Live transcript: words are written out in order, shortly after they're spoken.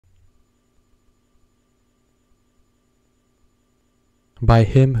by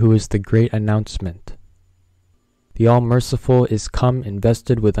him who is the great announcement. The All-Merciful is come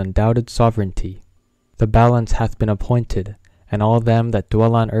invested with undoubted sovereignty. The balance hath been appointed, and all them that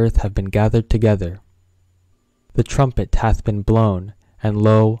dwell on earth have been gathered together. The trumpet hath been blown, and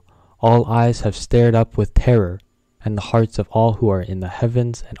lo, all eyes have stared up with terror, and the hearts of all who are in the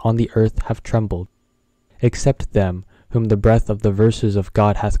heavens and on the earth have trembled, except them whom the breath of the verses of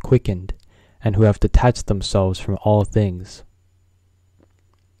God hath quickened, and who have detached themselves from all things.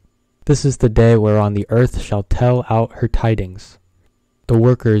 This is the day whereon the earth shall tell out her tidings. The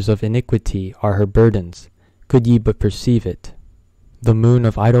workers of iniquity are her burdens, could ye but perceive it. The moon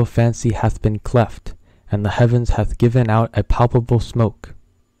of idle fancy hath been cleft, and the heavens hath given out a palpable smoke.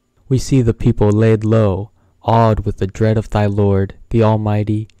 We see the people laid low, awed with the dread of thy Lord, the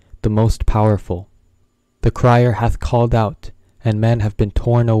Almighty, the most powerful. The crier hath called out, and men have been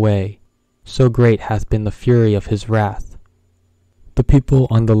torn away. So great hath been the fury of his wrath. The people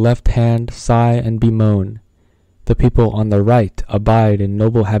on the left hand sigh and bemoan. The people on the right abide in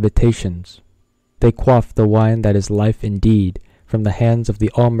noble habitations. They quaff the wine that is life indeed from the hands of the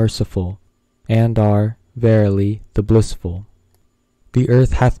All-Merciful, and are, verily, the blissful. The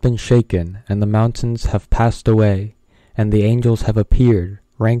earth hath been shaken, and the mountains have passed away, and the angels have appeared,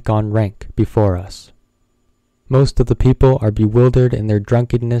 rank on rank, before us. Most of the people are bewildered in their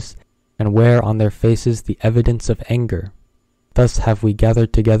drunkenness, and wear on their faces the evidence of anger. Thus have we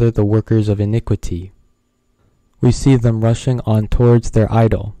gathered together the workers of iniquity. We see them rushing on towards their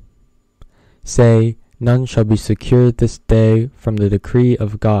idol. Say, none shall be secured this day from the decree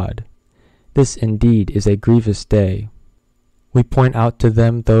of God. This indeed is a grievous day. We point out to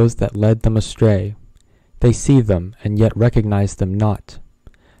them those that led them astray. They see them, and yet recognize them not.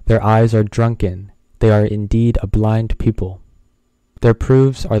 Their eyes are drunken. They are indeed a blind people. Their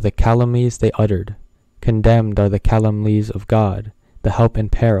proofs are the calumnies they uttered. Condemned are the calumnies of God, the help in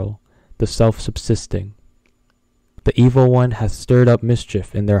peril, the self-subsisting. The evil one hath stirred up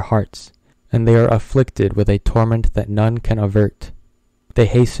mischief in their hearts, and they are afflicted with a torment that none can avert. They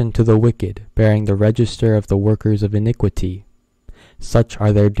hasten to the wicked, bearing the register of the workers of iniquity. Such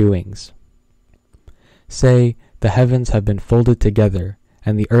are their doings. Say, the heavens have been folded together,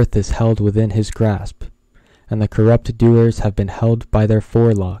 and the earth is held within his grasp. And the corrupt doers have been held by their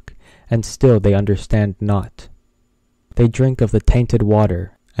forelock, and still they understand not. They drink of the tainted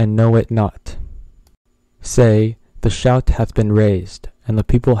water, and know it not. Say, the shout hath been raised, and the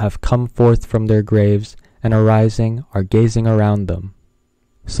people have come forth from their graves, and arising are gazing around them.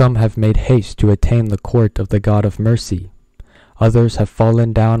 Some have made haste to attain the court of the God of mercy. Others have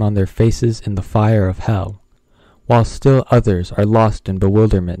fallen down on their faces in the fire of hell, while still others are lost in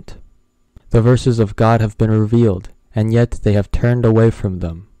bewilderment. The verses of God have been revealed, and yet they have turned away from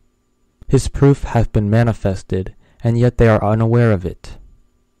them. His proof hath been manifested, and yet they are unaware of it.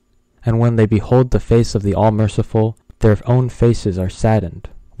 And when they behold the face of the All-Merciful, their own faces are saddened,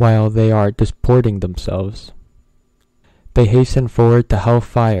 while they are disporting themselves. They hasten forward to hell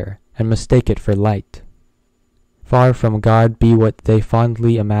fire, and mistake it for light. Far from God be what they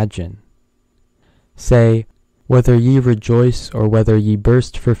fondly imagine. Say, whether ye rejoice or whether ye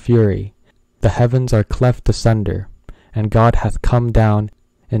burst for fury, the heavens are cleft asunder, and God hath come down,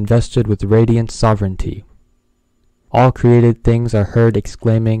 invested with radiant sovereignty. All created things are heard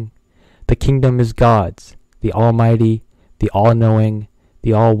exclaiming, the kingdom is God's, the Almighty, the All-Knowing,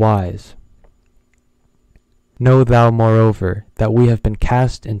 the All-Wise. Know thou, moreover, that we have been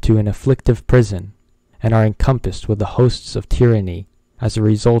cast into an afflictive prison, and are encompassed with the hosts of tyranny, as a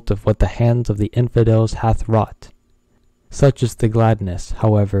result of what the hands of the infidels hath wrought. Such is the gladness,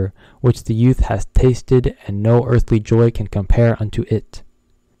 however, which the youth hath tasted, and no earthly joy can compare unto it.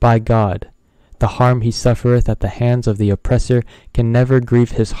 By God, the harm he suffereth at the hands of the oppressor can never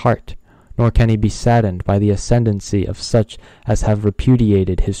grieve his heart, nor can he be saddened by the ascendancy of such as have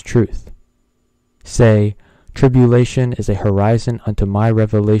repudiated his truth. Say, tribulation is a horizon unto my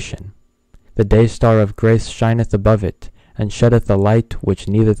revelation. The day-star of grace shineth above it, and sheddeth a light which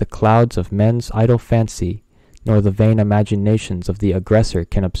neither the clouds of men's idle fancy, nor the vain imaginations of the aggressor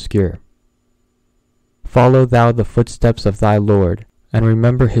can obscure. Follow thou the footsteps of thy Lord, and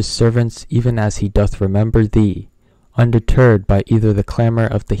remember his servants even as he doth remember thee, undeterred by either the clamor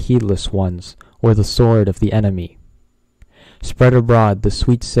of the heedless ones, or the sword of the enemy. Spread abroad the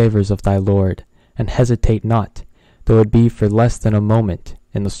sweet savours of thy Lord, and hesitate not, though it be for less than a moment,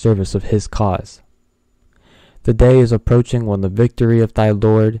 in the service of his cause. The day is approaching when the victory of thy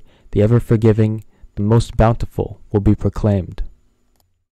Lord, the ever-forgiving, the most bountiful, will be proclaimed.